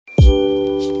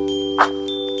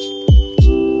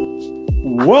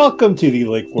Welcome to the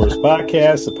Lake Forest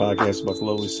Podcast, the podcast about the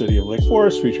lovely city of Lake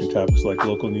Forest, featuring topics like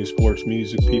local news, sports,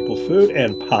 music, people, food,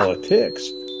 and politics.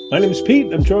 My name is Pete,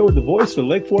 and I'm joined with the voice of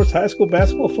Lake Forest High School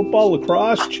basketball, football,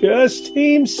 lacrosse, just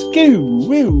Team Skoo.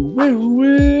 Woo, woo,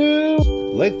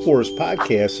 woo. Lake Forest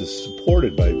Podcast is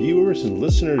supported by viewers and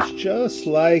listeners just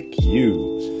like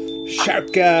you.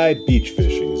 Shark Guy Beach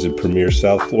Fishing is a premier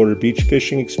South Florida beach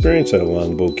fishing experience out of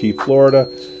Longboat Key, Florida.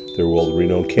 Their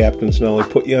world-renowned captains not only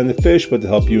put you on the fish, but to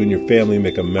help you and your family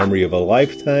make a memory of a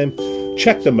lifetime.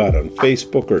 Check them out on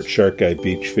Facebook or at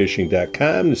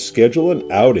sharkguybeachfishing.com to schedule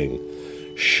an outing.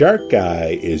 Shark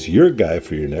Guy is your guy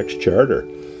for your next charter.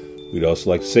 We'd also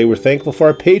like to say we're thankful for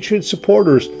our Patreon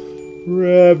supporters,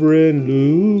 Reverend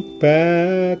Luke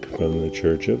Back from the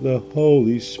Church of the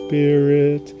Holy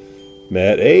Spirit,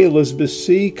 Matt A., Elizabeth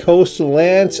C., Coastal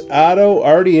Lance, Otto,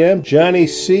 RDM, Johnny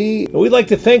C. And we'd like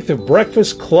to thank the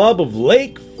Breakfast Club of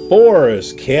Lake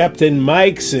Forest, Captain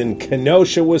Mike's in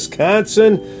Kenosha,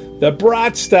 Wisconsin, the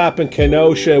Brat Stop in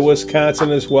Kenosha,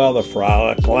 Wisconsin as well, the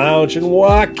Frolic Lounge in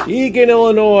Waukegan,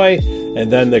 Illinois, and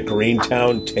then the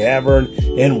Greentown Tavern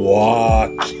in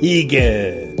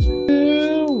Waukegan.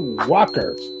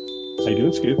 Walker. How you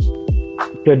doing, Scoop?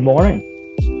 Good morning.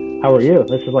 How are you?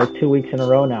 This is like 2 weeks in a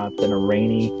row now. It's been a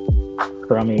rainy,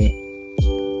 crummy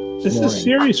This morning. is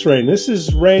serious rain. This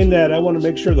is rain that I want to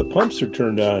make sure the pumps are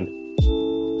turned on.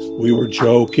 We were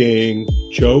joking.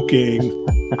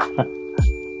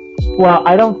 Well,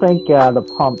 I don't think the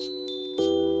pumps,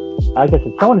 I guess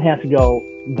if someone has to go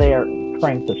there and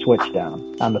crank the switch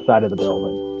down on the side of the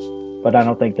building. But I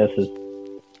don't think this is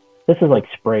like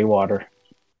spray water.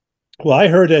 Well, I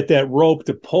heard that rope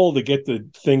to pull to get the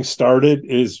thing started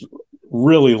is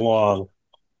really long.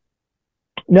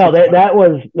 No, that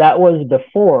was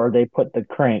before they put the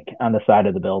crank on the side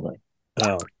of the building.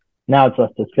 Oh, Now it's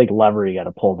just this big lever you got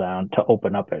to pull down to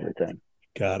open up everything.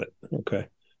 got it. Okay.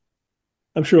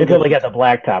 I'm sure Until they get the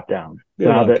blacktop down.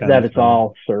 Now that it's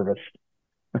all serviced.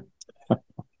 All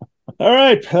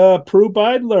right, Prue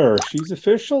Beidler, she's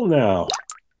official now.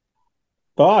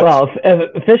 Thoughts? Well,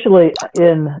 officially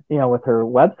with her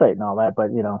website and all that,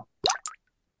 but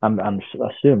I'm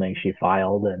assuming she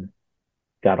filed and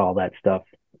got all that stuff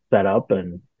set up,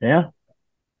 and yeah,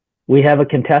 we have a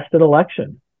contested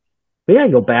election. We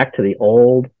gotta go back to the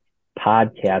old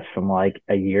podcast from like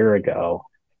a year ago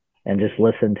and just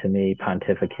listen to me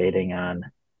pontificating on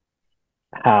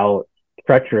how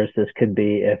treacherous this could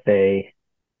be if a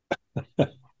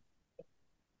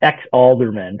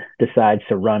ex-alderman decides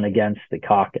to run against the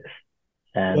caucus.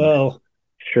 And well,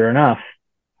 sure enough,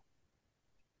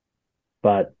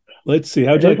 but let's see.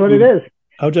 it is what it is.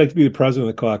 How'd you like to be the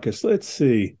president of the caucus? Let's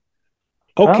see.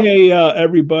 Okay,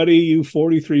 everybody, you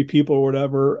 43 people or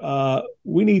whatever,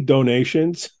 we need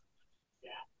donations.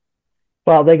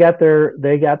 Well, they got their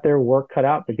work cut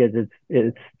out because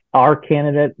it's our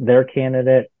candidate, their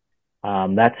candidate.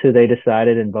 That's who they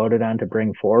decided and voted on to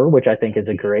bring forward, which I think is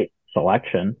a great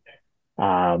selection.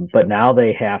 But now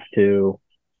they have to,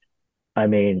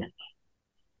 campaign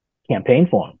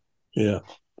for them. Yeah.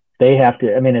 They have to,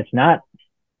 it's not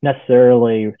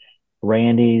necessarily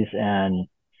Randy's and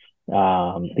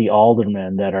the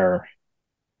aldermen that are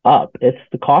up. It's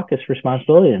the caucus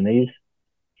responsibility. And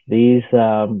these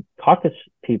caucus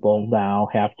people now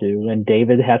have to, and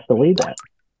David has to lead that.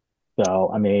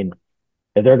 So,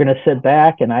 if they're going to sit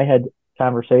back, and I had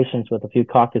conversations with a few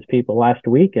caucus people last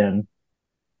week, and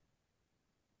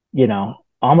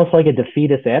almost like a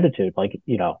defeatist attitude, like,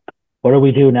 what do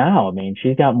we do now?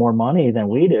 She's got more money than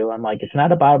we do. I'm like, it's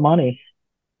not about money.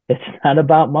 It's not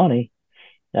about money.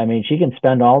 She can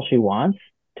spend all she wants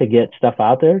to get stuff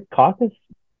out there. Caucus,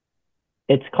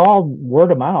 it's called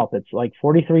word of mouth. It's like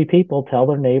 43 people tell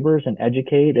their neighbors and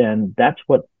educate, and that's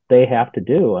what they have to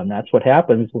do. And that's what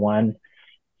happens when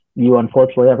you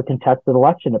unfortunately have a contested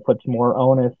election. It puts more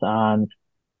onus on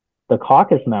the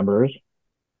caucus members,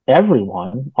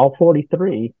 everyone, all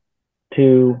 43,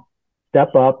 to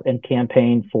step up and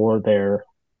campaign for their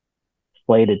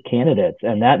slated candidates.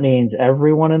 And that means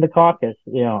everyone in the caucus,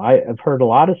 I've heard a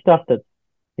lot of stuff that,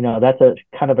 that's a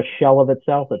kind of a shell of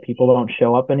itself, that people don't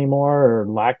show up anymore, or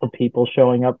lack of people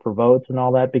showing up for votes and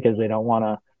all that because they don't want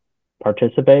to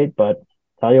participate. But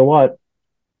tell you what,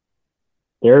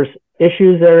 there's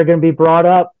issues that are going to be brought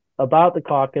up about the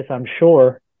caucus, I'm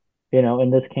sure,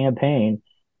 in this campaign,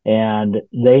 and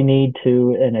they need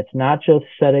to, and it's not just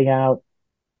setting out,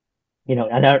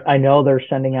 and I know they're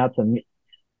sending out some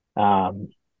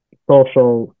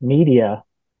social media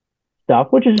stuff,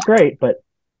 which is great, but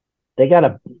they got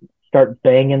to start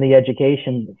banging the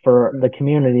education for the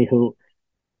community who,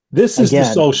 this is the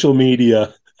social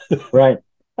media. Right.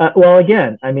 Well,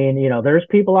 again, I mean, there's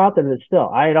people out there that still,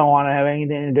 I don't want to have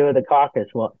anything to do with the caucus.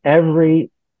 Well, every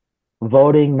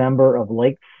voting member of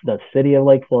the city of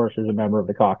Lake Forest is a member of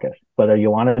the caucus, whether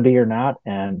you want to be or not.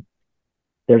 And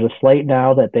there's a slate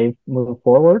now that they've moved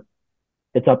forward.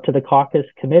 It's up to the caucus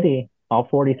committee, all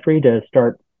 43, to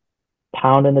start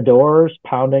pounding the doors,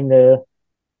 pounding the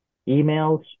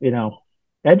emails,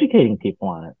 educating people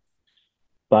on it.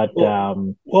 But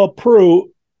well,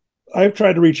 Prue, I've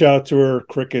tried to reach out to her,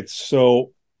 crickets.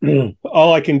 So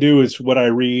all I can do is what I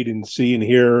read and see and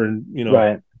hear, and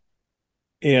right.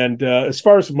 And as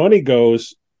far as money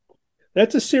goes,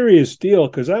 that's a serious deal,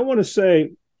 because I want to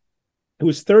say it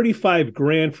was 35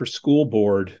 grand for school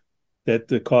board that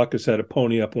the caucus had to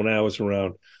pony up when I was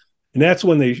around. And that's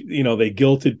when they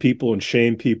guilted people and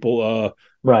shamed people.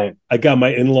 Right. I got my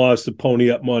in-laws to pony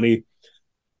up money.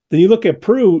 Then you look at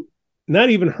Prue, not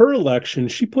even her election,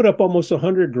 she put up almost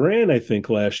 100 grand, I think,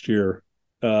 last year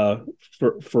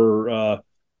for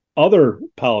other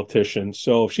politicians.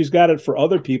 So if she's got it for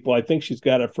other people, I think she's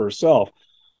got it for herself.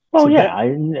 Oh, so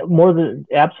yeah, more than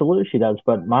absolutely she does.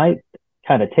 But my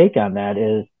kind of take on that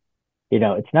is,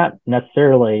 it's not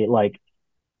necessarily like,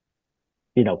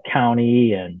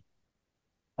 county and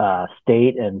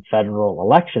state and federal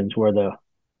elections where the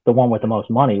one with the most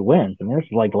money wins. I mean, this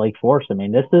is like Lake Forest. I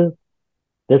mean, this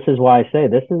is why I say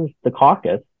this is the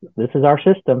caucus. This is our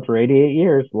system for 88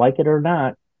 years, like it or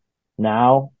not.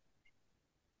 Now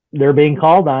they're being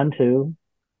called on to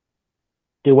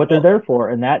do what they're there for.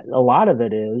 And that a lot of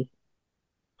it is,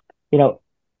 you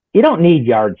don't need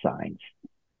yard signs.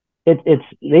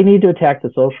 They need to attack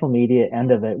the social media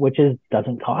end of it, which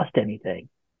doesn't cost anything.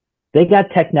 They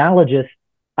got technologists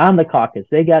on the caucus.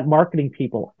 They got marketing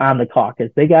people on the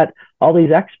caucus. They got all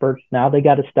these experts. Now they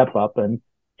got to step up and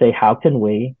say, how can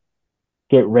we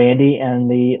get Randy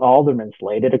and the aldermen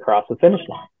slated across the finish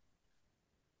line?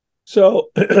 So,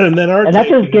 and that's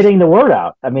just getting the word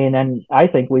out. I mean, and I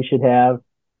think we should have,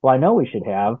 I know we should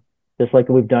have, just like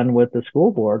we've done with the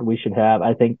school board, we should have,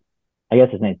 I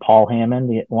guess his name, Paul Hammond,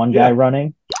 the one guy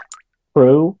running,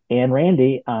 Prue and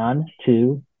Randy on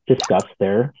to discuss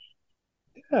their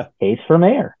case for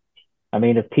mayor. I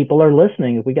mean, if people are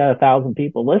listening, if we got 1,000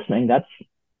 people listening, that's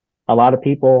a lot of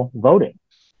people voting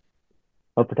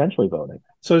or potentially voting.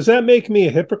 So does that make me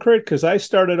a hypocrite? Because I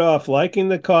started off liking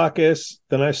the caucus,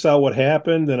 then I saw what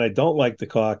happened, then I don't like the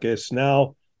caucus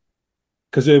now,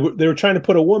 because they were trying to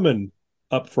put a woman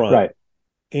up front. Right.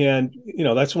 And,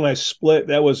 that's when I split.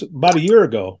 That was about a year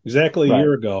ago, exactly a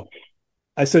year ago.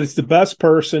 I said, it's the best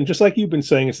person, just like you've been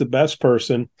saying, it's the best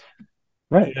person.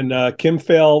 Right. And Kim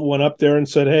Fell went up there and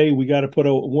said, hey, we got to put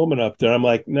a woman up there. I'm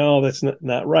like, no, that's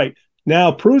not right.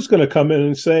 Now Prue's going to come in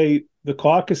and say the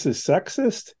caucus is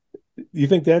sexist. You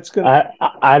think that's going to?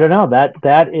 I don't know.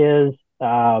 That is,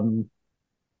 I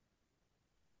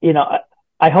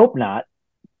hope not.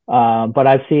 But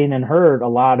I've seen and heard a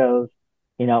lot of,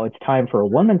 it's time for a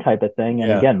woman type of thing.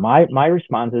 And again, my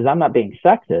response is I'm not being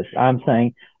sexist. I'm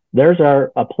saying there's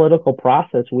a political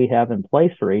process we have in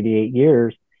place for 88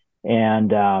 years.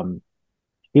 And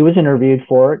he was interviewed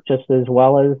for it just as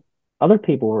well as other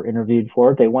people were interviewed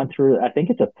for it. They went through, I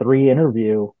think it's a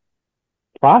 3-interview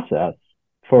process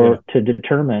to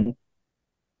determine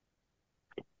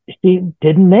she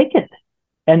didn't make it.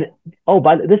 And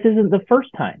this isn't the first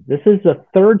time. This is the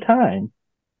third time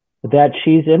that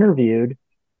she's interviewed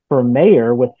for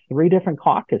mayor with 3 different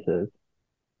caucuses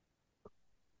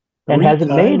and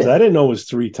hasn't made it. I didn't know it was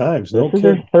 3 times. This is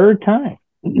her third time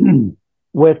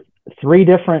with 3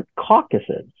 different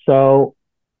caucuses. So,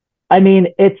 I mean,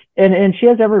 it's and she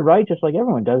has every right, just like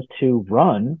everyone does, to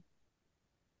run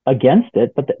against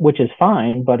it, which is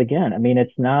fine. But again, I mean,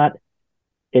 it's not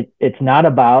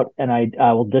about, and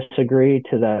I will disagree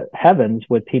to the heavens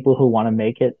with people who want to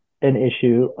make it an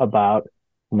issue about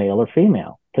male or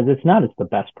female, because it's not. It's the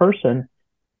best person,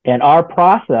 and our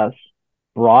process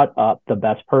brought up the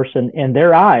best person in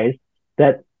their eyes.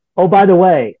 That, oh, by the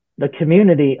way, the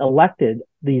community elected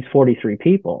these 43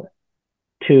 people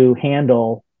to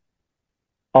handle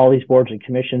all these boards and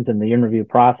commissions and the interview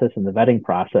process and the vetting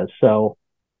process. So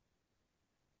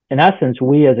in essence,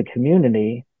 we as a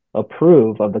community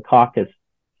approve of the caucus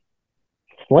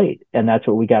slate, and that's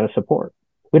what we got to support.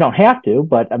 We don't have to,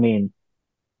 but I mean,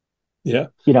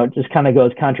 it just kind of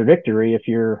goes contradictory if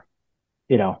you're,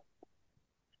 going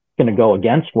to go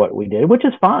against what we did, which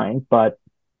is fine, but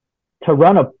to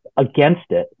run against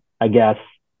it, I guess,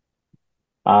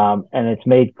 and it's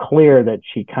made clear that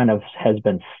she kind of has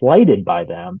been slighted by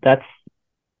them. That's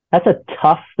a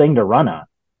tough thing to run on.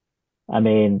 I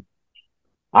mean,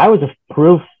 I was a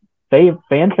Prue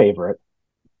fan favorite.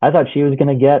 I thought she was going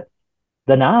to get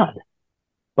the nod,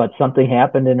 but something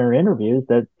happened in her interviews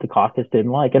that the caucus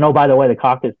didn't like. And oh, by the way, the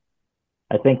caucus,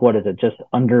 I think, what is it? Just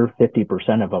under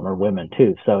 50% of them are women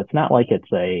too. So it's not like it's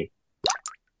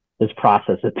this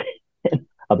process is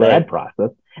a bad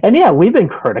process. And yeah, we've been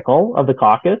critical of the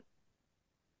caucus.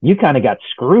 You kind of got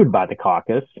screwed by the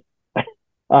caucus.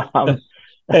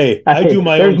 Hey, I do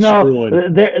my own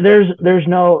screwing. There's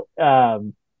no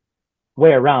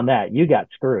way around that. You got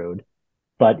screwed,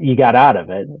 but you got out of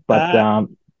it. But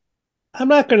I'm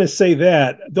not going to say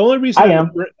that. The only reason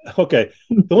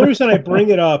the only reason I bring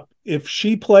it up, if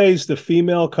she plays the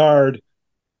female card,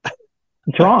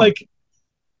 it's wrong. Like,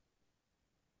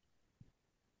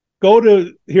 go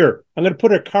to here. I'm going to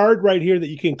put a card right here that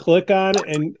you can click on,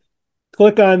 and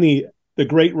click on the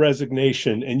Great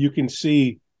Resignation, and you can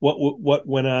see what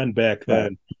went on back then.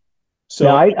 Right. So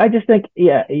no, I just think,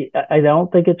 I don't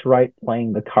think it's right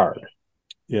playing the card.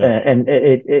 Yeah, and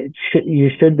you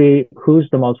should be who's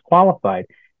the most qualified,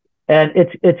 and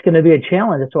it's going to be a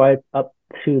challenge. That's why it's up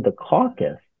to the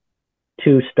caucus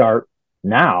to start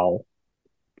now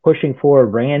pushing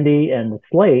forward Randy and the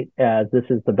slate as this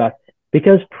is the best,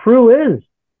 because Prue is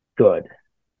good.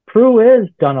 Prue has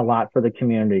done a lot for the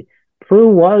community. Prue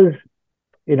was,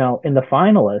 in the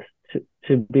finalists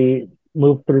to be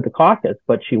moved through the caucus,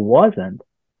 but she wasn't.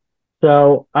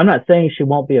 So I'm not saying she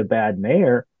won't be a bad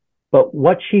mayor, but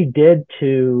what she did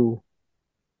to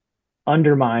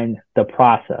undermine the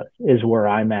process is where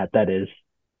I'm at. That is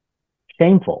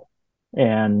shameful.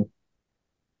 And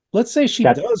let's say she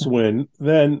does win,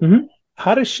 then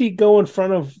how does she go in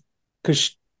front of,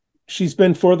 because she's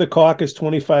been for the caucus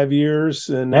 25 years,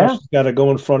 and now she's got to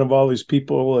go in front of all these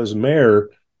people as mayor.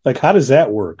 Like, how does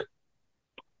that work?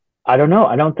 I don't know.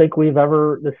 I don't think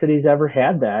the city's ever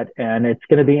had that. And it's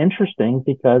going to be interesting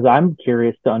because I'm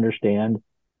curious to understand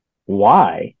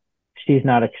why she's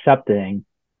not accepting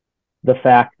the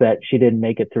fact that she didn't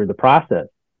make it through the process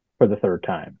for the third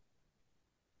time.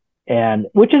 And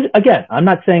which is, again, I'm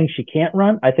not saying she can't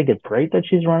run. I think it's great that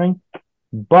she's running,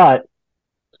 but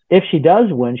if she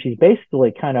does win, she's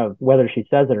basically kind of, whether she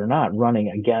says it or not, running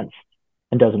against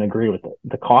and doesn't agree with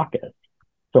the caucus.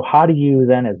 So how do you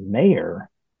then, as mayor,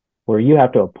 where you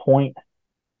have to appoint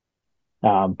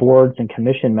boards and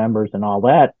commission members and all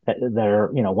that, they're,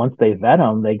 once they vet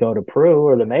them, they go to Prue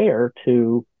or the mayor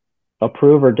to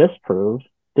approve or disapprove.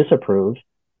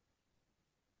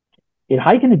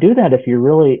 How are you going to do that if you're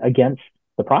really against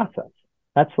the process?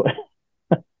 That's what,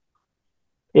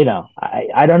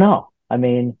 I don't know. I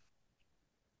mean,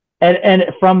 and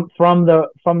from the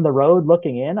road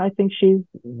looking in, I think she's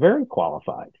very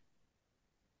qualified,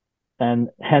 and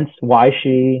hence why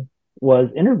she was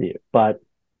interviewed, but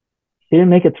she didn't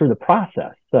make it through the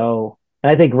process. So,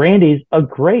 and I think Randy's a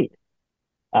great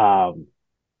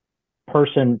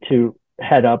person to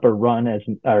head up or run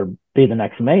or be the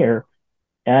next mayor.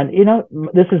 And,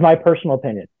 this is my personal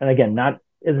opinion. And again,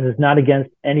 this is not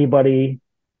against anybody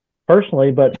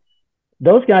personally, but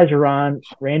those guys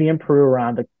Randy and Prue are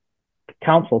on the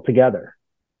council together.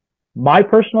 My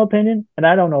personal opinion, and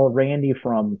I don't know Randy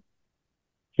from,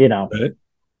 right.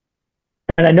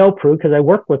 And I know Prue because I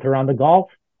worked with her on the golf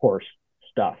course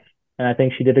stuff. And I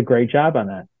think she did a great job on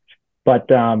that. But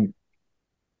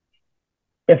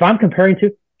if I'm comparing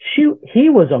to, he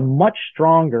was a much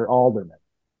stronger alderman,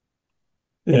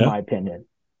 in my opinion.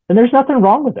 And there's nothing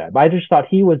wrong with that. But I just thought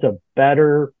he was a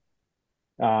better,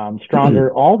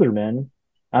 stronger alderman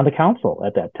on the council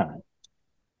at that time.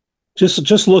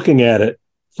 Just looking at it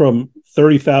from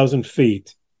 30,000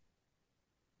 feet,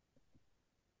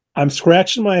 I'm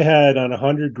scratching my head on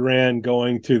 $100,000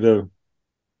 going to the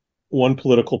one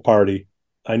political party.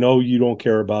 I know you don't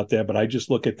care about that, but I just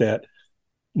look at that.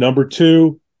 Number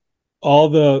two, all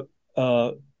the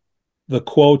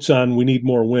quotes on "we need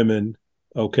more women."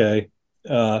 Okay,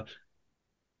 all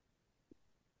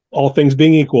things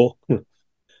being equal, and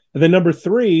then number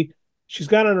three, she's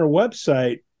got on her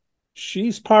website,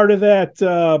 she's part of that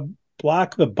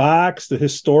Block the Box, the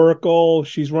historical.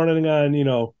 She's running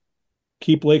on,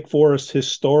 Keep Lake Forest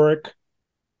historic.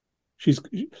 She's.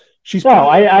 No,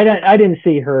 I didn't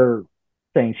see her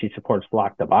saying she supports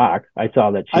Block the Box. I saw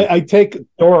that I take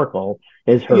historical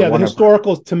is her. Yeah, the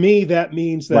historical, to me, that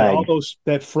means that all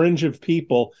that fringe of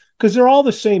people, because they're all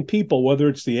the same people, whether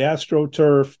it's the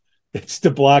AstroTurf, it's the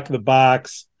Block the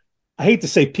Box. I hate to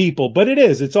say people, but it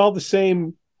is. It's all the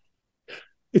same.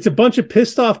 It's a bunch of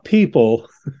pissed off people,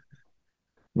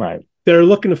 right? That are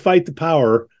looking to fight the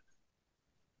power,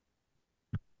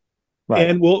 right?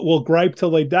 And will gripe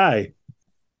till they die.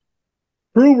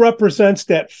 Prue represents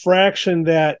that fraction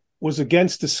that was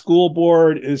against the school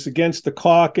board, is against the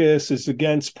caucus, is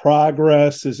against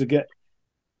progress, is against.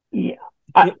 Yeah,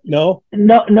 No.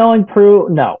 No, knowing Prue,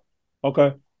 no.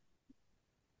 Okay.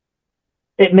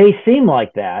 It may seem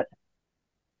like that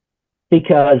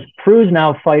because Prue's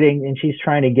now fighting and she's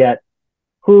trying to get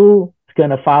who's going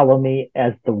to follow me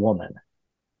as the woman.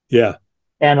 Yeah.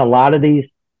 And a lot of these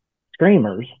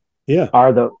screamers Yeah.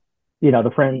 are the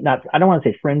fringe, not, I don't want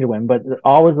to say fringe women, but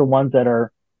always the ones that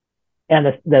are, and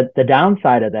the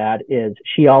downside of that is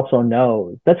she also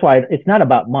knows. That's why it's not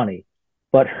about money,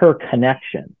 but her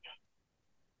connections.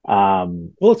 Well,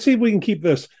 let's see if we can keep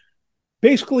this.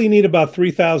 Basically, you need about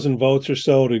 3,000 votes or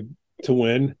so to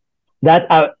win. That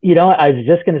I was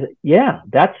just going to say, yeah,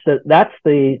 that's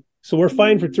the. So we're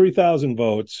fighting for 3,000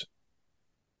 votes,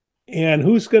 and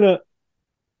who's gonna?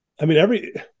 I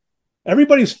mean,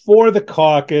 everybody's for the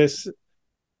caucus.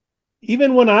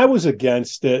 Even when I was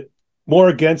against it, more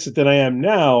against it than I am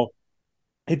now,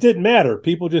 it didn't matter.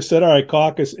 People just said, "All right,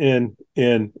 caucus in."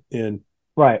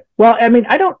 Right. Well, I mean,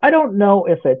 I don't know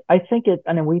if it. I think it.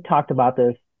 I mean, we talked about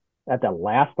this at the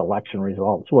last election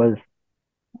results. Was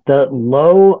the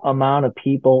low amount of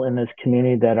people in this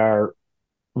community that are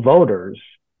voters?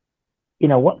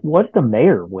 What's the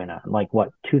mayor win on? Like what,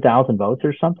 2,000 votes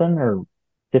or something, or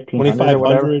 1,500 or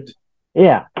whatever?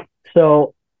 Yeah.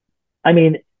 So, I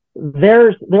mean,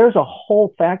 there's a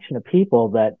whole faction of people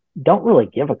that don't really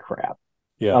give a crap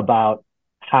about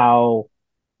how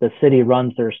the city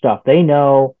runs their stuff. They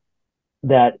know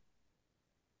that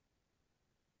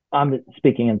I'm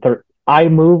speaking in third. I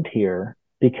moved here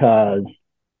because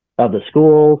of the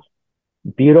schools,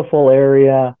 beautiful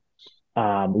area,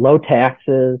 low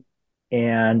taxes,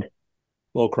 and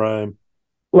low crime.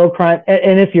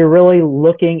 And if you're really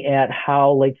looking at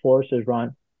how Lake Forest is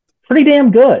run, pretty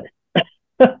damn good.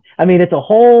 I mean, it's a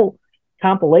whole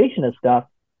compilation of stuff.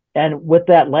 And with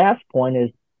that last point is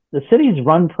the city's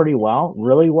run pretty well,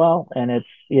 really well. And it's,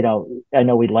 I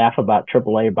know we laugh about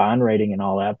AAA bond rating and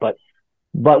all that, but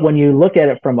when you look at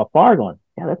it from afar going,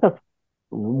 yeah, that's a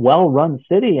well-run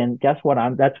city. And guess what?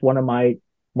 That's one of my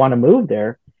want to move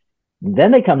there.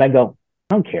 Then they come back and go,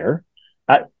 I don't care.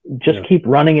 Keep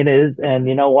running it is. And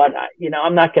you know what?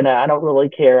 I'm not going to, I don't really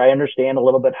care. I understand a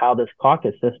little bit how this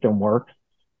caucus system works.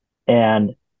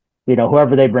 And,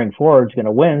 whoever they bring forward is going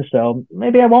to win. So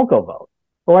maybe I won't go vote,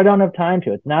 or I don't have time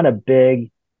to. It's not a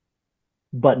big,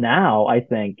 but now I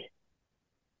think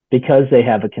because they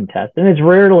have a contest, and it's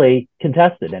rarely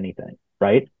contested anything,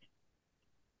 right?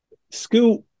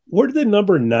 Scoo, where did the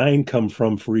number 9 come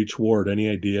from for each ward? Any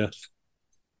idea?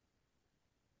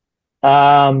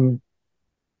 I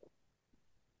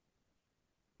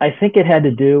think it had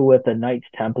to do with the Knights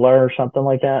Templar or something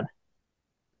like that.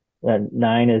 That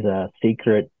 9 is a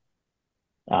secret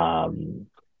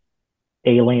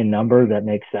alien number that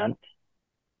makes sense.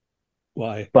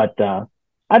 Why? But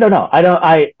I don't know.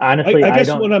 I honestly, I guess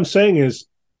what I'm saying is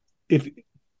if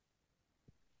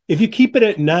you keep it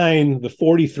at 9, the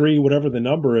 43, whatever the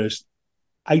number is,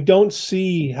 I don't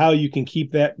see how you can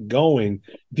keep that going.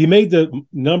 If you made the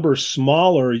number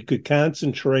smaller, you could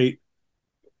concentrate,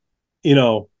 get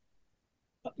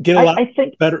a lot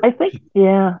better. I think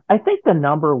the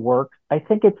number works. I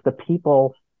think it's the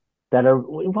people that are,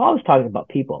 we've always talking about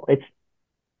people.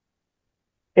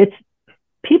 It's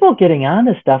people getting on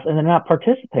this stuff and they're not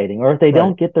participating, or if they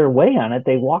don't get their way on it,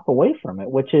 they walk away from it,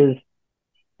 which is,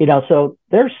 so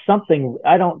there's something.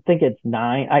 I don't think it's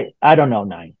 9. I don't know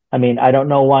 9. I mean, I don't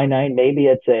know why 9. Maybe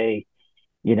it's a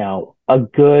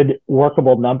good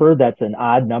workable number. That's an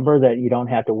odd number that you don't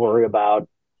have to worry about,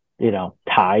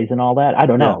 ties and all that. I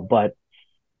don't know, but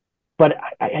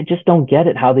I just don't get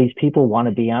it, how these people want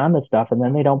to be on this stuff and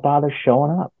then they don't bother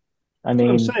showing up. I mean,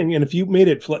 that's what I'm saying, and if you made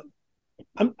it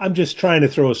I'm just trying to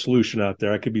throw a solution out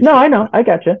there. I could be. No, I know. I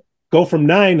got you. Go from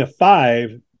 9 to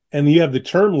 5, and you have the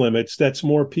term limits. That's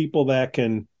more people that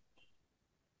can.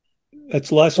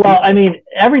 That's less. Well, people. I mean,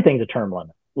 everything's a term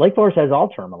limit. Lake Forest has all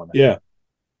term limits. Yeah.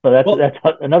 So that's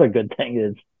another good thing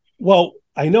is. Well,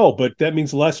 I know, but that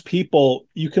means less people.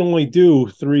 You can only do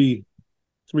three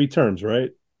terms, right?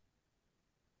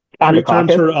 On 3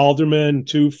 terms for alderman,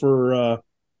 2 for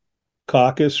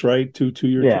caucus, right? 2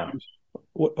 2-year terms.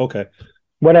 Okay.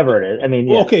 Whatever it is. I mean,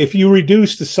 well, okay. If you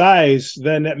reduce the size,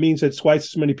 then that means it's twice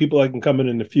as many people that can come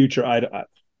in the future. I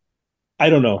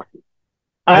don't know.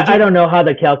 I don't know how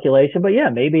the calculation, but yeah,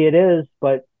 maybe it is.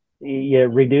 But you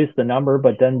reduce the number,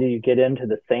 but then do you get into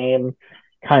the same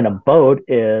kind of boat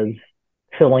is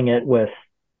filling it with,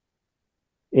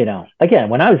 again,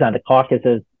 when I was on the caucus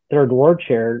as third ward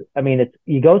chair, I mean,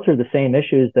 you go through the same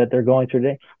issues that they're going through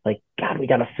today. Like, God, we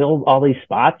got to fill all these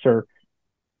spots, or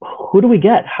who do we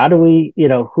get? How do we,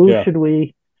 should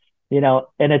we, and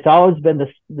it's always been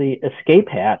the escape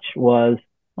hatch was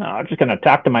well, I'm just going to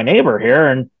talk to my neighbor here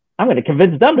and I'm going to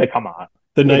convince them to come on.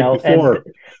 The night before.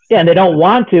 And they don't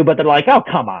want to, but they're like, oh,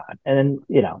 come on. And,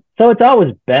 so it's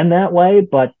always been that way.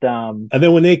 But, and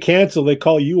then when they cancel, they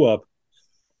call you up.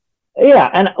 Yeah.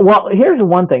 And well, here's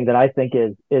one thing that I think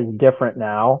is different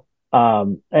now.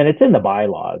 And it's in the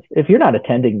bylaws. If you're not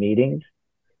attending meetings,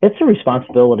 it's the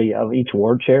responsibility of each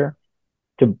ward chair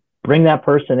to bring that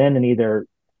person in, and either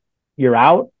you're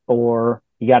out or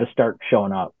you got to start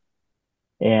showing up.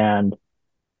 And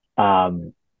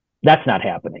that's not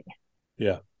happening.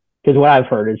 Yeah. Because what I've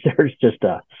heard is there's just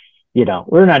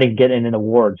we're not even getting in the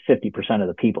wards 50% of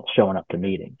the people showing up to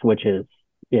meetings, which is,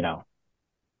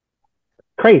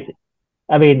 crazy.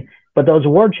 I mean, but those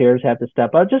ward chairs have to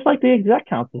step up, just like the exec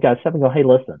council's got to step and go, hey,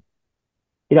 listen,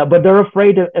 but they're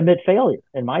afraid to admit failure,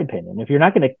 in my opinion. If you're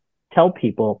not going to tell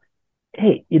people,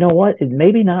 hey, you know what, it's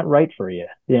maybe not right for you.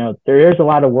 There is a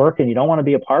lot of work and you don't want to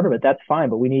be a part of it. That's fine,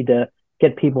 but we need to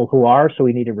get people who are, so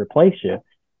we need to replace you.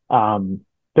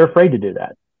 They're afraid to do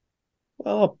that.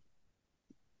 Well,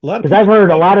 because I've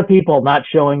heard a lot of people not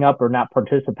showing up or not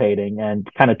participating and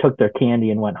kind of took their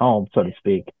candy and went home, so to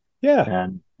speak. Yeah.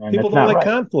 And people don't like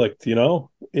conflict,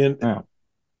 And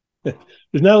there's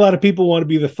not a lot of people want to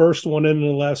be the first one in and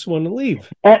the last one to leave.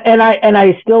 And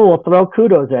I still will throw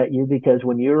kudos at you, because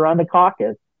when you were on the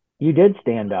caucus, you did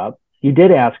stand up, you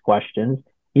did ask questions,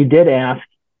 you did ask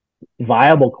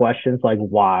viable questions like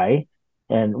why,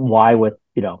 and why with,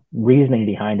 reasoning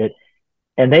behind it.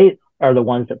 And they are the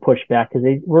ones that push back because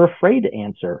they were afraid to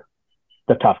answer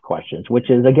the tough questions, which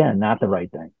is, again, not the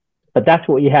right thing. But that's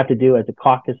what you have to do as a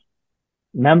caucus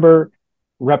member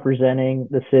representing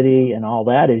the city and all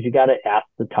that, is you got to ask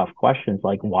the tough questions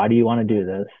like, why do you want to do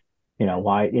this?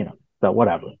 Why, so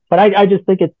whatever. But I just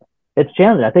think it's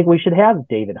challenging. I think we should have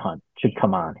David Hunt should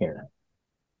come on here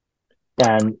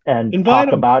and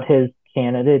talk about his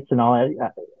candidates and all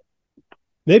that.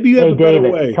 Maybe you have a better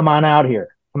David, way. Come on out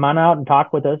here. Come on out and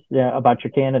talk with us about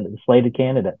your candidates, slated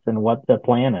candidates, and what the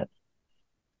plan is.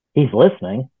 He's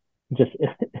listening. Just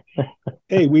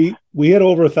hey, we had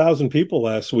over 1,000 people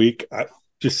last week.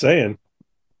 Just saying.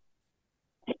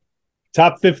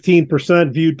 Top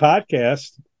 15% viewed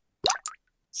podcast.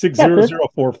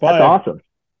 60045. That's awesome.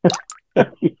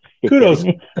 Kudos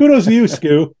to you,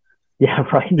 Scoo. Yeah,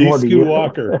 right. More to Scoo you.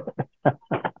 Walker.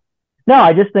 No,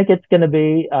 I just think it's going to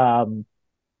be, and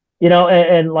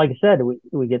like I said,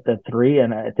 we get the 3,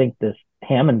 and I think this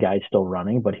Hammond guy's still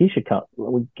running, but he should come.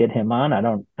 We get him on. I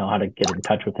don't know how to get in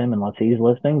touch with him unless he's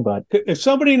listening. But if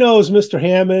somebody knows Mr.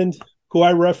 Hammond, who I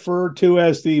refer to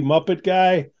as the Muppet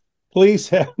guy, please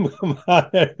have him come on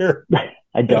here.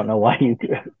 I don't know why you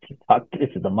talk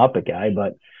to the Muppet guy,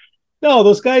 but no,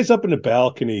 those guys up in the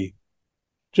balcony,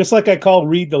 just like I called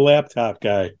Reed the laptop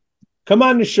guy. Come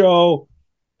on the show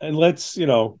and let's,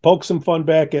 poke some fun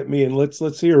back at me, and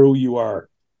let's hear who you are.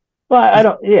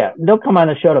 Well, they'll come on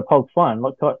the show to poke fun.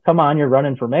 Come on, you're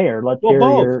running for mayor. Let's hear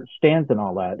your stance and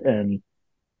all that. And,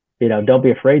 don't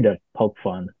be afraid to poke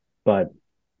fun. But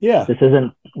yeah, this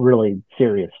isn't really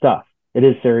serious stuff. It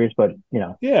is serious, but,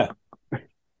 Yeah.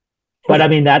 But, I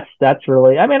mean, that's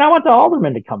really – I mean, I want the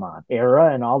aldermen to come on,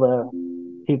 Era and all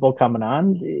the people coming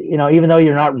on. Even though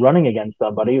you're not running against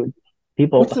somebody,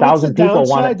 people, 1,000 people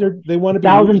want to – they want to be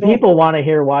 1,000 people want to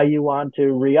hear why you want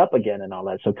to re-up again and all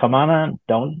that. So come on.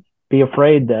 Don't be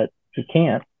afraid that you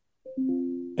can't.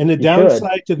 And the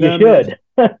downside to them, you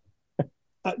should.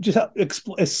 Just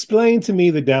explain to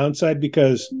me the downside,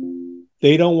 because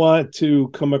they don't want to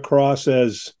come across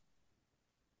as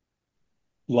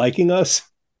liking us.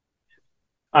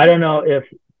 I don't know if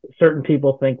certain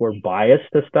people think we're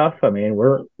biased to stuff. I mean,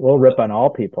 we'll rip on all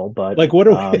people, but like, what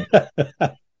are we?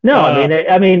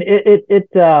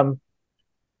 No,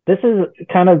 this is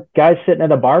kind of guys sitting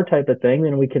at a bar type of thing,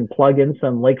 and we can plug in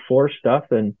some Lake Forest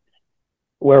stuff and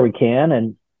where we can,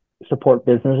 and support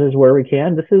businesses where we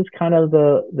can. This is kind of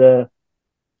the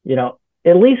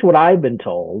at least what I've been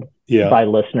told by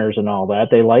listeners and all that.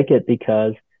 They like it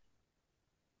because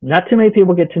not too many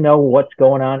people get to know what's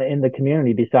going on in the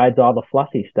community besides all the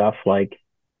fluffy stuff like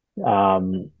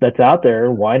that's out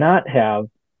there. Why not have,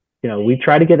 we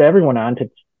try to get everyone on to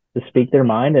speak their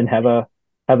mind and have a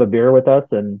beer with us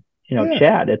and,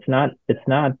 chat. It's not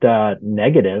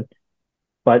negative,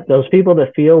 but those people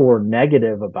that feel we're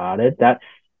negative about it, that's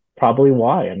probably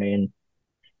why. I mean,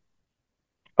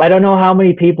 I don't know how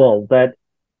many people that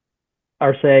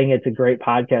are saying it's a great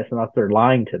podcast unless they're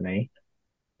lying to me,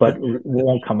 but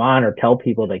won't come on or tell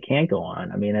people they can't go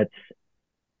on. I mean, it's,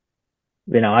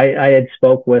 I had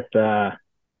spoke with, I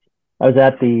was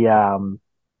at the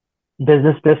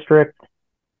business district,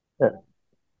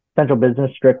 central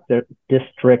business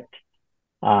district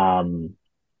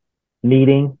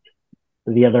meeting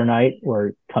the other night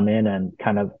where come in and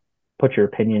kind of put your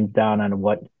opinions down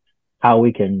on how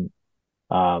we can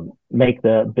make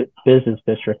the business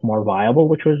district more viable,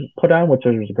 which was put on, which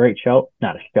was a great show.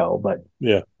 Not a show, but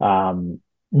Yeah.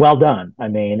 Well done. I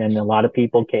mean, and a lot of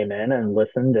people came in and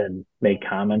listened and made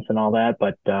comments and all that,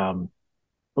 but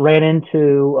ran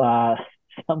into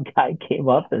some guy came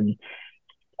up and,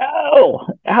 oh,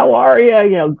 how are you?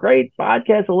 You know, great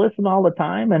podcast to listen all the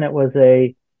time. And it was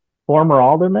a former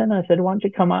alderman. I said, why don't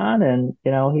you come on? And,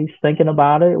 you know, he's thinking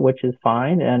about it, which is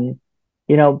fine. And,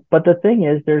 you know, but the thing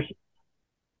is, there's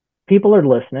people are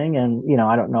listening and, you know,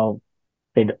 I don't know,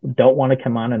 they don't want to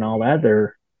come on and all that.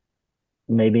 They're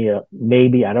maybe,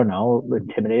 I don't know,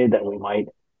 intimidated that we might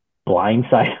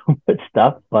blindside them with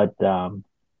stuff. But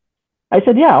I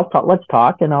said, yeah, let's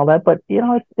talk and all that. But, you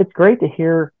know, it's great to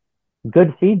hear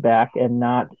good feedback and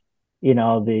not, you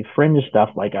know, the fringe stuff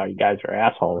like, oh, you guys are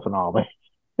assholes and all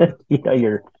that. You know,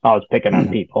 you're always picking on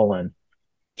people and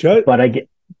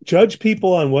judge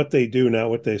people on what they do, not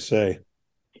what they say.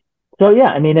 So yeah,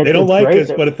 I mean, they don't like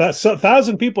us, but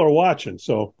 1,000 people are watching.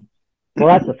 So, well,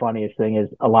 that's the funniest thing is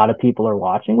a lot of people are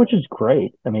watching, which is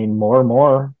great. I mean, more and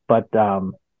more, but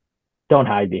don't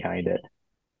hide behind it.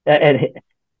 And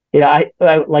you know, I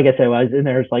like I said, I was in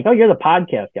there. It's like, oh, you're the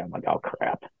podcast guy. I'm like, oh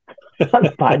crap, I'm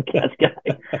the podcast guy.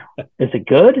 Is it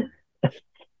good?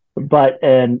 But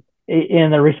and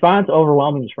in the response,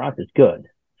 overwhelming response is good.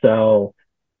 So,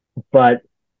 but.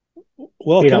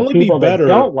 Well, you know, people that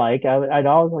don't like, I'd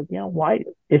always like, you know, why?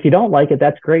 If you don't like it,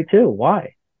 that's great too.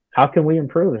 Why? How can we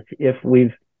improve? If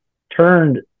we've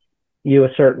turned you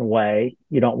a certain way,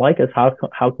 you don't like us. How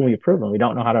can we improve? And we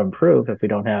don't know how to improve if we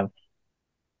don't have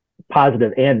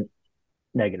positive and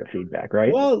negative feedback,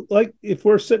 right? Well, like if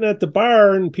we're sitting at the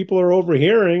bar and people are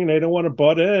overhearing and they don't want to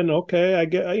butt in, okay, I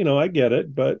get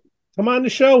it. But come on the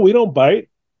show, we don't bite.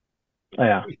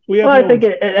 Yeah. I think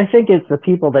it's the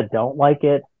people that don't like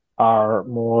it are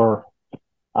more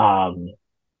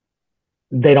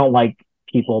they don't like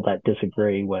people that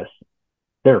disagree with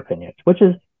their opinions, which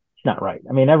is not right.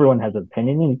 I mean, everyone has an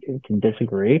opinion and can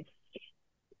disagree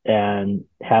and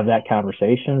have that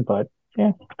conversation, but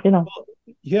yeah, you know,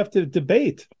 you have to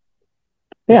debate.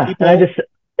 Yeah.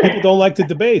 People don't like to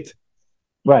debate.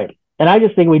 Right. And I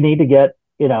just think we need to get,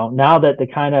 you know, now that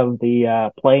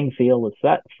the playing field is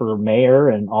set for mayor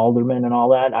and alderman and all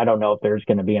that, I don't know if there's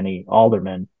going to be any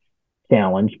alderman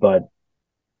challenge, but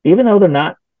even though they're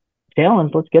not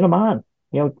challenged, let's get them on.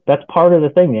 You know, that's part of the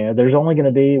thing. You know, there's only going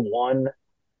to be one.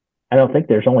 I don't think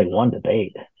there's only one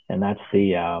debate, and that's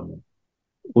the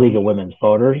League of Women's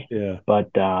Voters. Yeah. But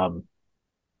yeah,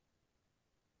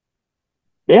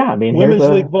 I mean, Women's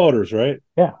League Voters, right?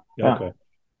 Yeah. Okay. Yeah.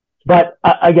 But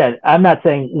again, I'm not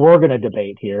saying we're going to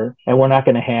debate here, and we're not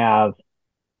going to have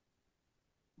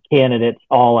candidates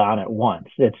all on at once.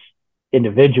 It's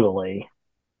individually.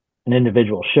 An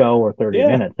individual show or 30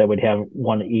 minutes that would have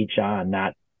one each on,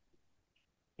 not,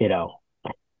 you know.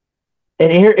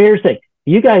 And here's the thing: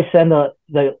 you guys send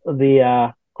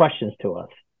the questions to us,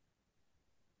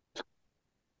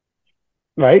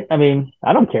 right? I mean,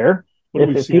 I don't care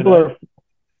if people are.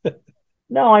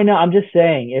 No, I know. I'm just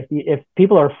saying if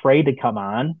people are afraid to come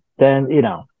on, then you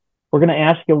know we're going to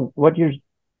ask you what you're,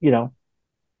 you know,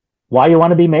 why you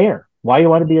want to be mayor, why you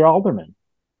want to be your alderman,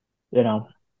 you know.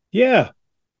 Yeah.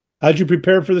 How'd you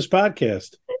prepare for this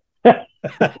podcast?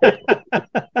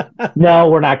 No,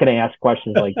 we're not going to ask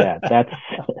questions like that. That's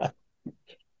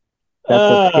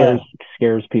what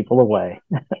scares people away.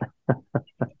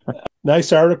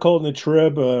 Nice article in the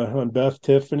Trib on Beth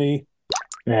Tiffany.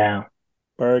 Yeah.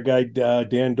 By our guy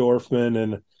Dan Dorfman.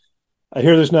 And I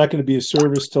hear there's not going to be a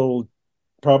service till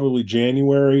probably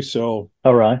January. So.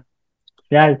 Oh, right.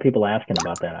 Yeah, I had people asking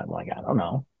about that. I'm like, I don't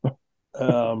know.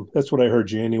 That's what I heard,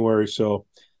 January. So.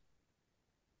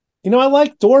 You know, I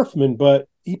like Dorfman, but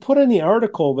he put in the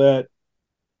article that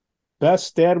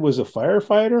Beth's dad was a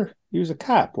firefighter. He was a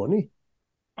cop, wasn't he?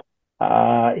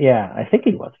 Yeah, I think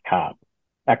he was a cop,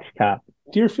 ex-cop.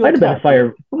 Deerfield might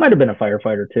have been a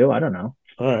firefighter too. I don't know.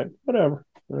 All right, whatever.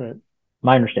 All right.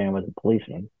 My understanding was a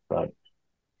policeman, but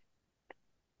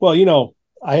well, you know,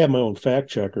 I have my own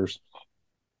fact checkers.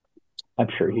 I'm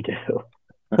sure you do.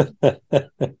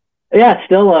 Yeah,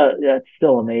 it's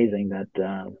still amazing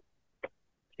that.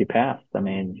 She passed. I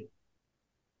mean,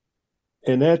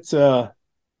 and that's you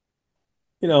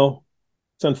know,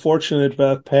 it's unfortunate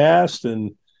Beth passed,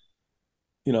 and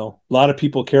you know, a lot of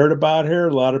people cared about her.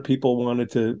 A lot of people wanted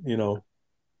to, you know,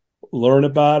 learn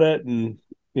about it, and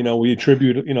you know, we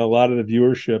attribute, you know, a lot of the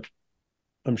viewership,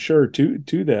 I'm sure,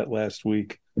 to that last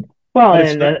week. Well,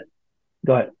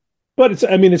 go ahead. But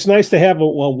it's nice to have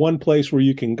one place where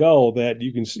you can go that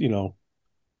you can,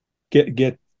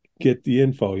 get the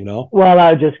info, Well,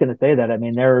 I was just going to say that. I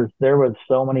mean, there was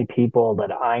so many people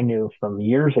that I knew from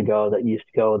years ago that used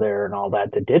to go there and all that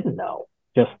didn't know,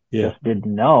 Yeah. just didn't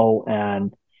know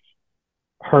and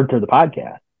heard through the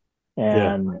podcast.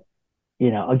 Yeah. And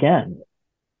again,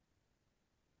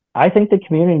 I think the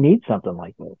community needs something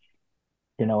like this.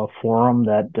 A forum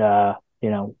that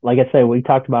like I say, we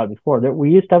talked about it before. That we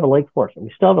used to have a Lake Forest.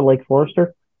 We still have a Lake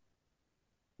Forester.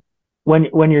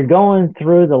 When you're going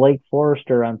through the Lake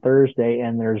Forester on Thursday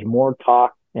and there's more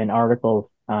talk and articles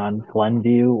on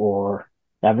Glenview or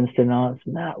Evanston, it's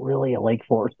not really a Lake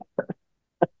Forester.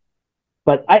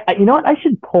 But you know what? I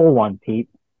should pull one, Pete.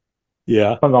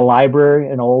 Yeah. From the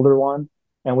library, an older one,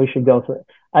 and we should go through.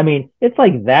 I mean, it's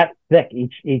like that thick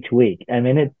each week. I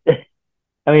mean,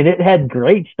 it had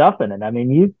great stuff in it. I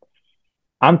mean,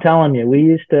 I'm telling you, we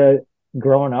used to,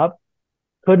 growing up,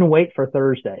 couldn't wait for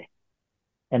Thursday.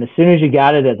 And as soon as you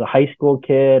got it as a high school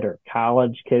kid or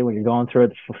college kid, when you're going through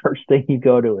it, the first thing you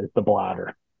go to is the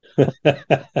blotter.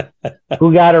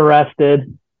 Who got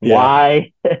arrested? Yeah.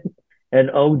 Why?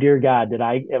 And oh dear God,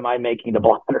 am I making the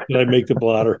blotter? Did I make the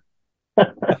blotter?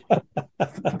 But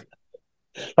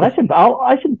I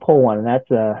should pull one, and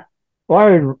that's I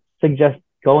would suggest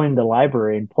going to the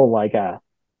library and pull like a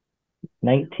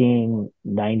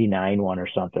 1999 one or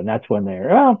something. That's when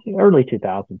early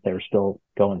 2000s they were still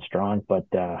going strong, but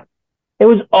it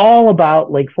was all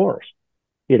about Lake Forest.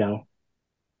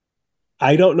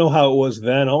 I don't know how it was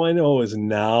then. All I know is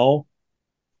now.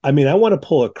 I mean, I want to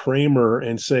pull a Kramer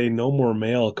and say no more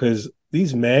mail, because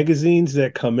these magazines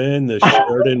that come in, the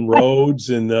Sheridan Roads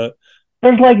and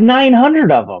there's like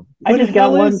 900 of them. What I just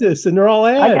got one. Is this? And they're all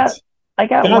ads. I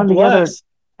got God one bless.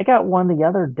 I got one the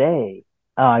other day.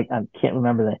 I can't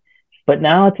remember that, but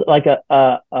now it's like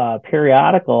a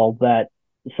periodical that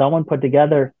someone put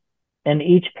together, and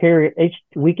each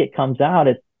week it comes out,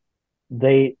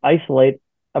 they isolate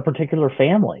a particular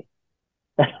family.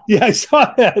 Yeah, I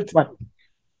saw that.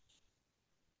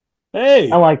 Hey,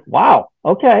 I'm like, wow,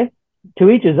 okay, to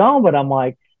each his own. But I'm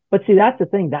like, but see, that's the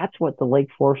thing. That's what the Lake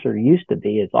Forester used to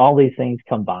be, is all these things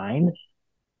combined.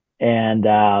 And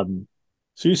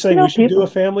so you're saying we should do a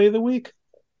family of the week?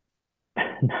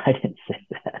 I didn't say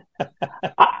that.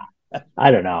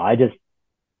 I don't know.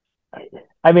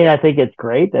 I mean, I think it's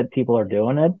great that people are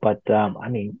doing it, but I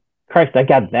mean, Christ, I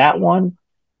got that one.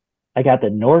 I got the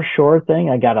North Shore thing.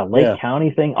 I got a Lake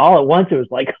County thing. All at once, it was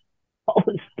like all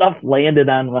this stuff landed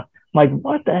on. I'm like,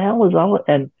 what the hell is all?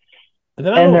 And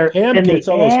the all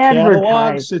those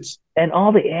catalogs. And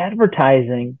all the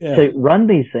advertising to run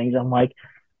these things. I'm like,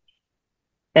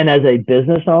 and as a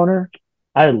business owner,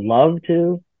 I'd love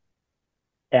to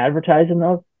advertise in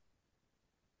those.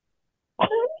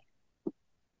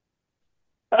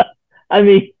 I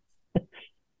mean,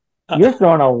 you're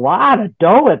throwing a lot of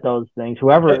dough at those things.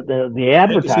 Whoever the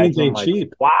advertising ain't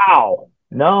cheap. Wow,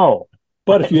 no.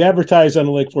 But if you advertise on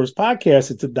the Lake Forest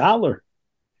podcast, it's $1.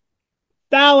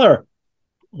 $1.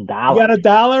 You got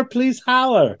 $1? Please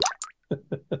holler.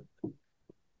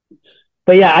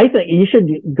 But yeah, I think you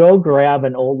should go grab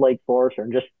an old Lake Forester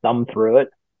and just thumb through it.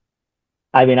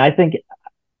 I mean, I think,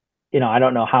 I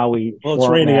don't know how we. Well, it's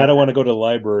raining. I don't want to go to the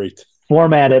library.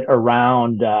 Format it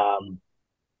around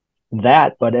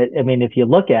that, but I mean, if you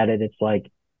look at it, it's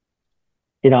like,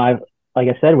 like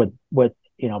I said, with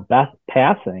Beth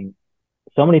passing,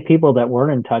 so many people that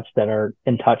weren't in touch that are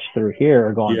in touch through here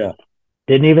are going,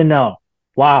 didn't even know.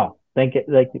 Wow, thank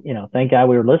God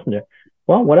we were listening to it.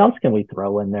 Well, what else can we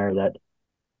throw in there that?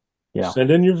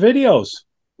 Send in your videos.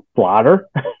 Blotter.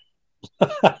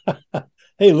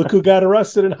 Hey, look who got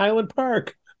arrested in Highland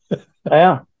Park.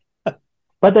 Yeah.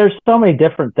 But there's so many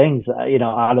different things,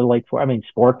 out of Lake Forest. I mean,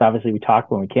 sports, obviously we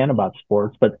talk when we can about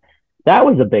sports, but that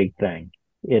was a big thing,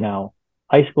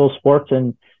 high school sports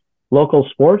and local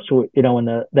sports,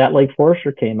 when that Lake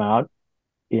Forester came out,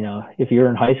 if you're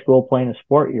in high school playing a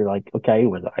sport, you're like, okay,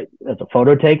 was a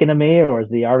photo taken of me, or is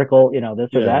the article, this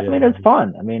or that? I mean, it's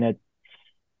fun. I mean,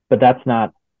 but that's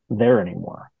not there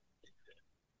anymore.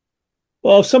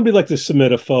 Well, if somebody'd like to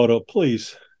submit a photo,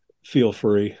 please feel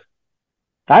free.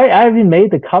 I even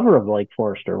made the cover of Lake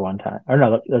Forester one time. Or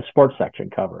no, the sports section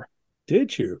cover.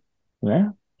 Did you?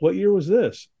 Yeah. What year was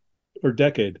this? Or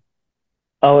decade?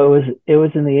 Oh, it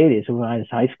was in the 80s when I was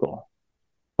in high school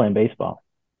playing baseball.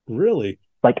 Really?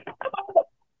 Like,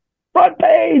 front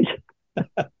page.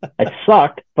 I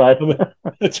sucked, but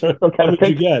that's right. What did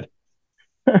you get?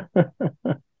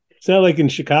 It's not like in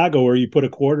Chicago where you put a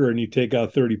quarter and you take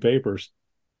out 30 papers.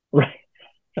 Right.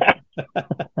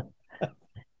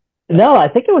 No, I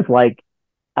think it was like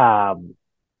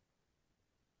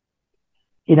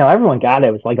everyone got it.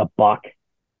 It was like $1.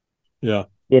 Yeah.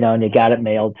 And you got it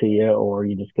mailed to you, or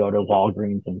you just go to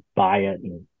Walgreens and buy it.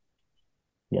 And,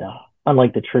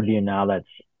 unlike the Tribune now, that's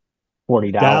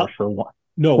 $40 for one.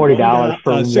 No, $40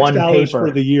 for one $6 paper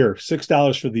for the year.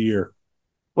 $6 for the year.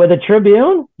 with a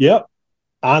Tribune. Yep,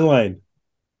 online.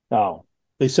 Oh,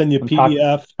 They send you a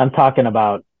PDF. I'm talking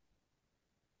about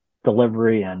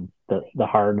delivery and the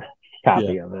hard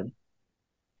copy of it.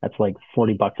 That's like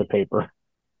 $40 a paper.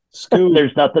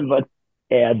 There's nothing but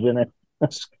ads in it.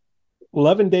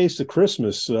 11 days to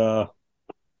Christmas. You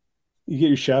get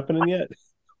your shopping in yet?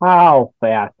 How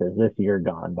fast has this year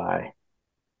gone by?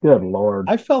 Good Lord.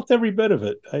 I felt every bit of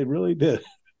it. I really did.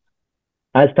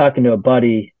 I was talking to a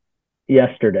buddy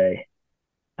yesterday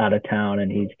out of town,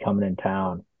 and he's coming in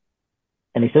town.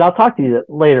 And he said, I'll talk to you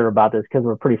later about this because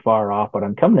we're pretty far off, but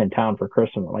I'm coming in town for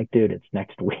Christmas. I'm like, dude, it's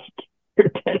next week.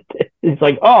 He's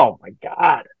like, oh, my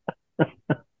God.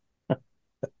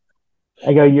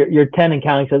 I go, you're 10 and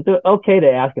counting. So it's okay to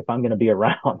ask if I'm going to be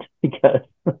around because,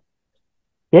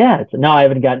 no, I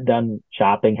haven't gotten done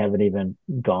shopping, haven't even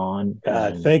gone.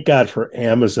 Thank God for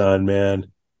Amazon,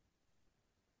 man.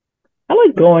 I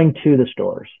like going to the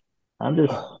stores. I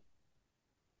know.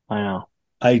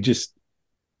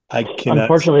 I cannot.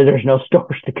 Unfortunately, there's no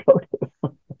stores to go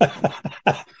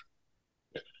to.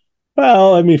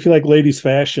 Well, I mean, if you like ladies'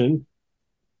 fashion,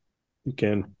 you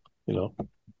can,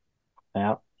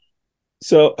 Yeah.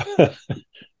 So,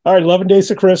 all right, 11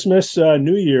 days of Christmas,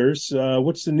 New Year's.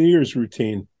 What's the New Year's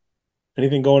routine?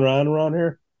 Anything going on around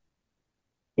here?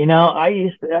 I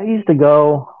used to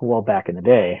go, back in the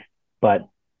day, but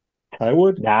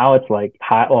Highwood? Now it's like,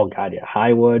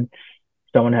 Highwood.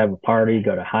 Someone have a party,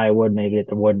 go to Highwood, maybe at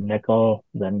the Wood Nickel,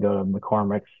 then go to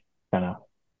McCormick's, kind of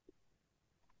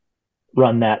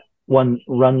run that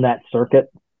circuit.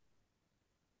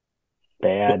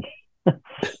 Bad. Well,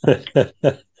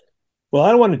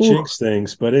 I don't want to jinx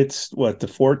things, but it's the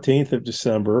 14th of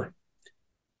December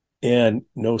and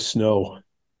no snow.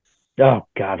 Oh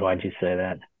God, why'd you say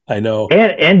that? I know.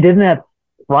 And didn't that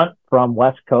front from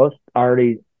West Coast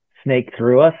already snake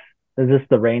through us? Is this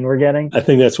the rain we're getting? I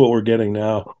think that's what we're getting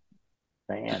now.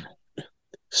 Man.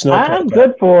 Snow. I'm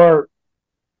good for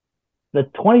the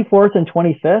 24th and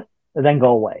 25th, and then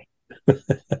go away.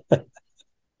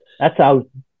 That's how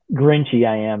Grinchy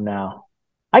I am now.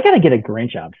 I gotta get a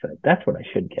Grinch outfit. That's what I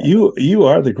should get. You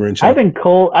are the Grinch. I've been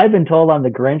told I'm the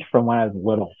Grinch from when I was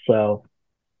little. So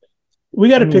we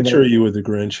got a picture of you with the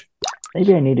Grinch.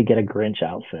 Maybe I need to get a Grinch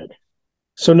outfit.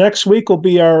 So next week will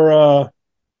be our.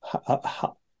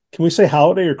 Can we say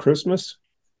holiday or Christmas?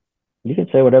 You can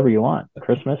say whatever you want.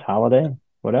 Christmas, holiday,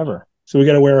 whatever. So we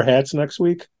got to wear our hats next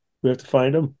week. We have to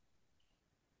find them.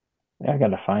 Yeah, I got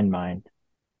to find mine.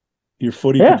 Your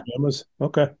footy pajamas.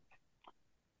 Okay.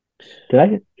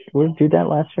 Did we do that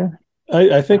last year?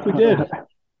 I think we did. Oh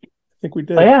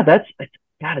yeah,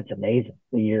 it's amazing.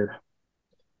 The year.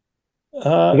 We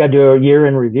got to do a year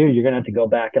in review. You're gonna have to go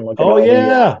back and look at. Oh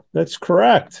yeah, that's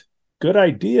correct. Good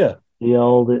idea.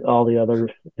 All the other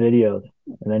videos,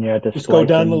 and then you have to just go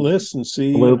down the list and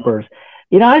see bloopers.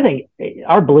 I think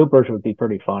our bloopers would be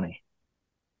pretty funny.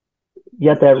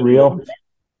 You got that reel?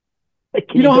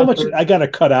 You know how much I got to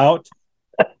cut out?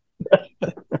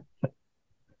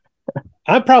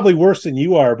 I'm probably worse than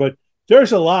you are, but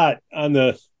there's a lot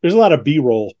of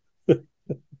B-roll.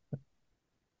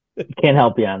 Can't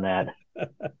help you on that.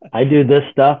 I do this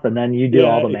stuff, and then you do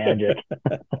all the magic.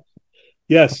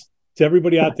 Yes, to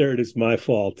everybody out there, it is my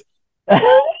fault.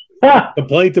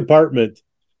 Complaint department.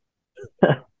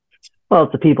 Well,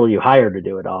 it's the people you hire to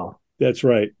do it all. That's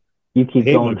right. You keep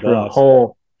going through a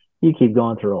whole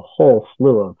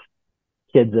slew of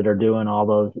kids that are doing all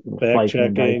those fact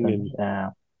checking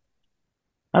and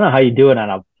I don't know how you do it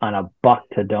on a buck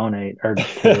to donate or to,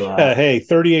 hey,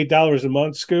 $38 a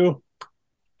month, Scoo.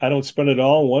 I don't spend it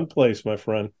all in one place, my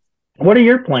friend. What are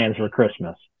your plans for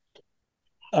Christmas?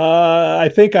 I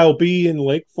think I'll be in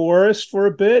Lake Forest for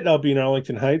a bit. I'll be in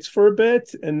Arlington Heights for a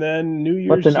bit, and then New Year's.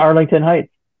 What's in Arlington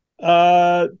Heights?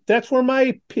 That's where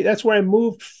I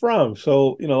moved from.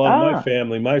 So a lot of my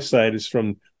family, my side is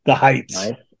from the Heights.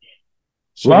 Nice.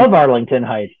 So, love Arlington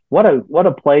Heights. What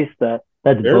a place that's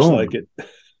bears boom. Like it.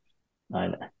 I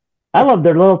know. I love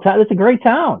their little town. It's a great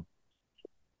town.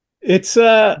 It's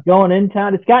going in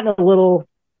town. It's gotten a little.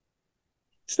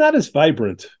 It's not as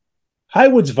vibrant.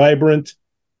 Highwood's vibrant.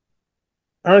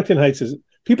 Arlington Heights is.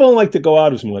 People don't like to go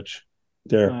out as much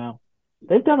there. Wow.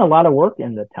 They've done a lot of work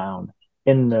in the town,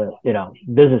 in the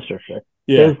business district.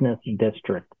 Yeah. Business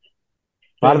district.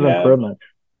 A lot of improvements.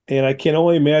 And I can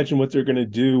only imagine what they're going to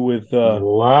do with.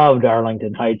 Loved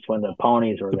Arlington Heights when the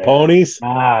ponies were there. The ponies.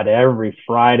 God, every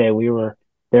Friday we were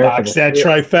there for Box that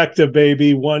trifecta,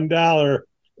 baby. $1.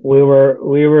 We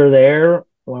were there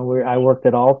when I worked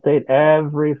at Allstate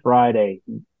every Friday,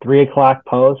 3:00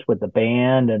 post with the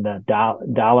band and the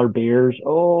dollar beers.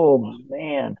 Oh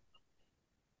man.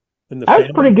 I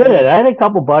was pretty good at it. I had a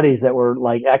couple buddies that were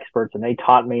like experts and they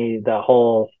taught me the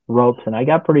whole ropes and I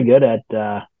got pretty good at,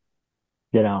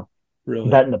 really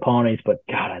betting the ponies, but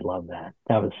God, I love that.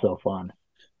 That was so fun.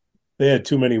 They had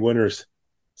too many winners.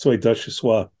 So Dutch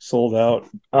Schwa sold out.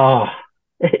 Oh,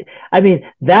 I mean,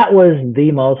 that was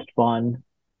the most fun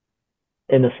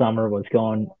in the summer was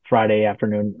going Friday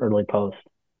afternoon, early post.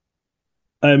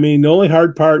 I mean, the only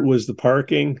hard part was the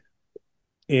parking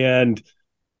and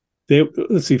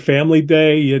family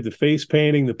day, you had the face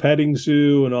painting, the petting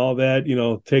zoo and all that,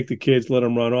 take the kids, let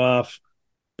them run off,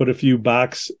 put a few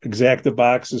exacta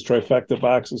boxes, trifecta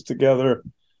boxes together.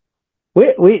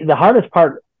 The hardest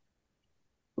part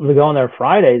of going there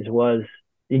Fridays was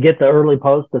you get the early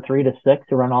post, the 3 to 6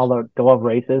 to run all the glove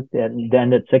races and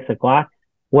then at 6:00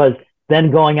 was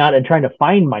then going out and trying to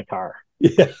find my car.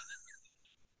 Yeah.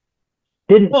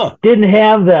 Didn't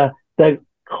have the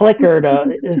clicker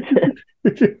to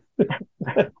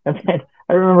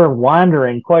I remember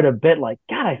wandering quite a bit like,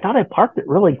 God, I thought I parked it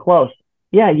really close.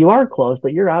 Yeah, you are close,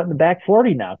 but you're out in the back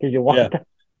 40 now because you walked. Yeah.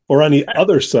 Or on the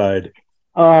other side.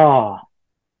 Oh,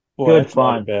 boy, good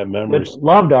fun. Bad memories.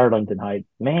 Loved Arlington Heights.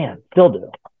 Man, still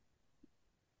do.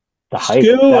 The Heights.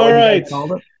 All right.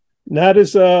 Not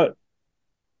as a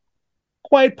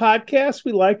quiet podcast.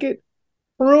 We like it.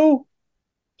 Peru,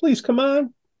 please come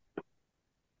on.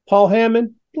 Paul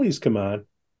Hammond, please come on.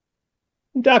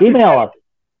 Dr. Email us.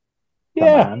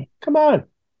 Come on.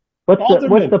 What's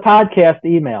the podcast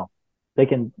email? They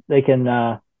can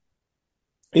email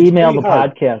the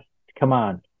podcast. Come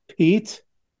on. Pete,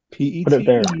 P-E-T-E, put it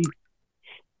there.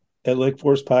 at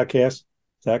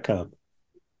lakeforestpodcast.com.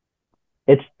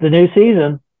 It's the new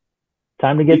season.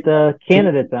 Time to get the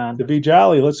candidates on. To be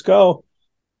jolly. Let's go.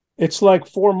 It's like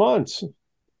 4 months,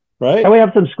 right? And we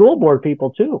have some school board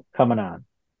people too coming on.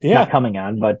 Yeah. Not coming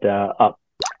on, but up.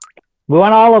 We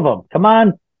want all of them. Come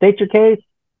on, state your case.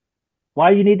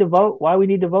 Why you need to vote? Why we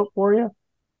need to vote for you?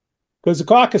 Because the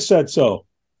caucus said so.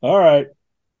 All right.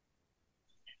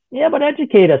 Yeah, but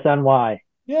educate us on why.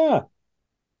 Yeah.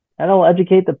 That'll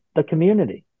educate the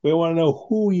community. We want to know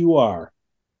who you are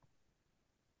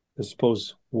as opposed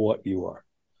to what you are.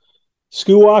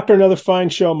 Stu Walker, another fine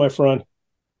show, my friend.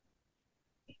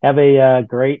 Have a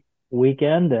great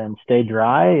weekend and stay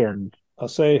dry. And I'll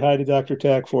say hi to Dr.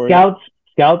 Tack for you.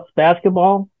 Scouts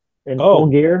basketball in full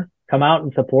gear. Come out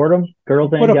and support them,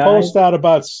 girls and guys. Put a post out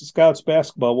about Scouts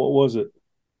basketball. What was it?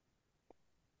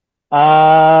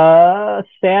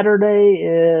 Saturday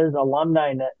is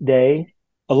Alumni Day.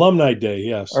 Alumni Day,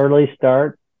 yes. Early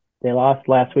start. They lost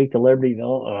last week to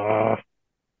Libertyville.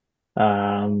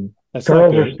 Girls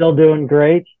are still doing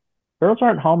great. Girls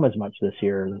aren't home as much this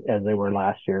year as they were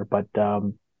last year, but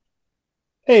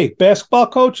hey, basketball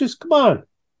coaches, come on.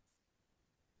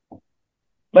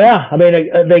 Yeah, I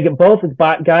mean, they get both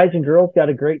guys and girls got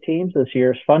a great teams this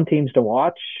year. It's fun teams to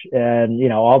watch, and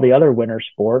all the other winter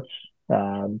sports,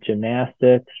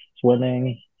 gymnastics,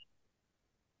 swimming,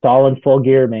 it's all in full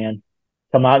gear, man.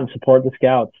 Come out and support the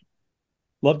Scouts.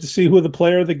 Love to see who the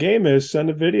player of the game is. Send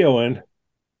a video in.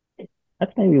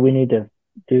 That's maybe we need to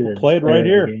do this. Play it right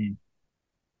here.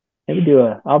 Maybe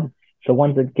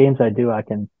the games I do, I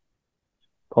can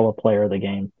pull a player of the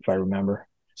game if I remember.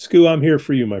 Scoo, I'm here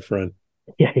for you, my friend.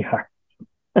 Yeah, you are.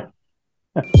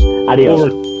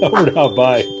 Adios. Over now,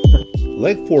 bye.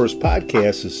 Lake Forest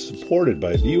Podcast is supported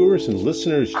by viewers and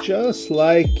listeners just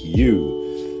like you.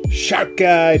 Shark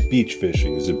Guy Beach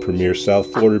Fishing is a premier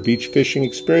South Florida beach fishing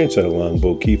experience out of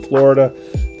Longboat Key, Florida.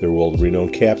 Their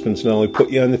world-renowned captains not only put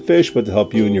you on the fish, but to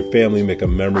help you and your family make a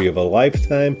memory of a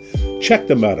lifetime. Check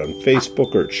them out on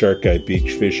Facebook or at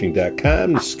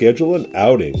sharkguybeachfishing.com to schedule an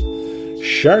outing.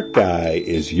 Shark Guy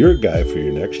is your guy for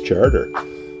your next charter.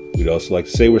 We'd also like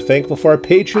to say we're thankful for our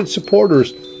Patriot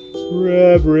supporters,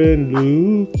 Reverend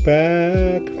Luke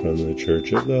Back from the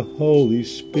Church of the Holy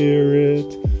Spirit,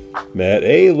 Matt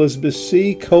A., Elizabeth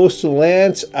C., Coastal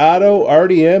Lance, Otto,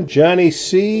 RDM, Johnny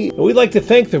C. And we'd like to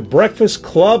thank the Breakfast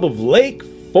Club of Lake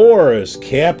Forest,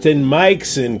 Captain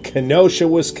Mike's in Kenosha,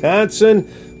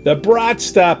 Wisconsin, the Brat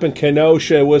Stop in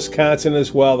Kenosha, Wisconsin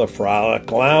as well, the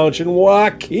Frolic Lounge in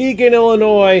Waukegan,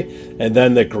 Illinois, and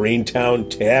then the Greentown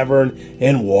Tavern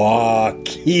in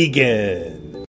Waukegan.